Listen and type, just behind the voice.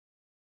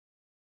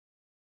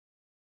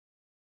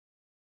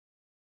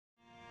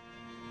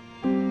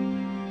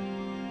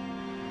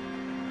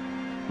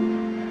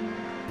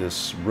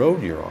this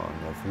road you're on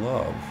of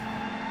love,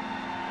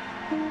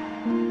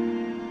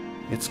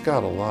 it's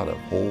got a lot of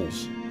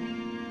holes,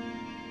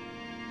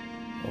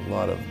 a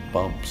lot of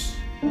bumps.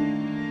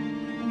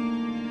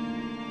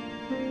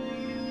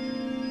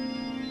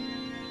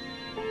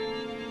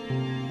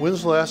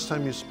 When's the last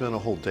time you spent a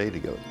whole day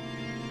together?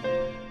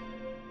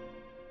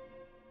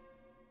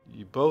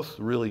 You both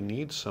really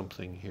need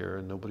something here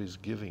and nobody's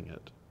giving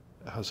it.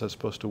 How's that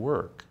supposed to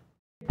work?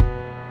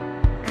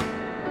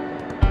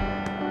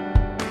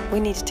 We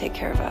need to take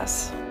care of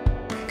us,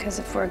 because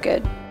if we're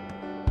good,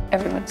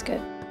 everyone's good.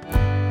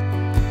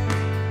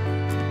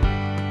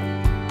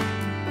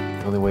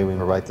 The only way we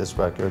can write this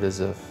record is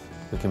if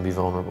we can be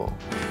vulnerable.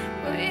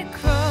 We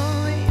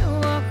crawl, we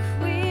walk,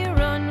 we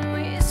run,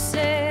 we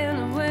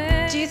sail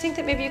away. Do you think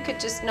that maybe you could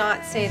just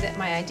not say that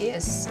my idea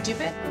is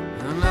stupid?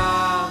 And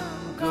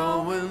I'm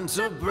going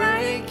to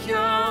break your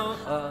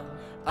heart.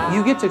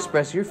 You get to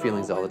express your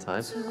feelings all the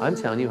time. I'm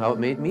telling you how it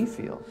made me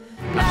feel.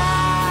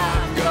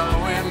 I'm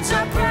going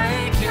to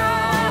break your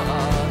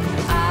heart.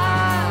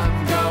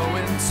 I'm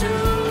going to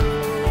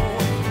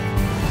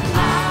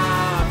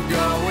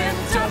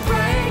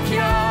break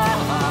your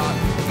heart,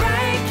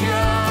 break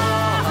your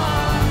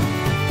heart.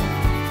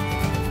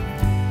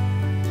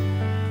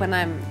 When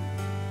I'm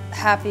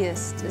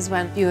happiest is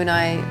when you and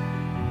I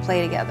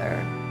play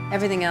together.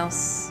 Everything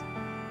else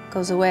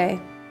goes away.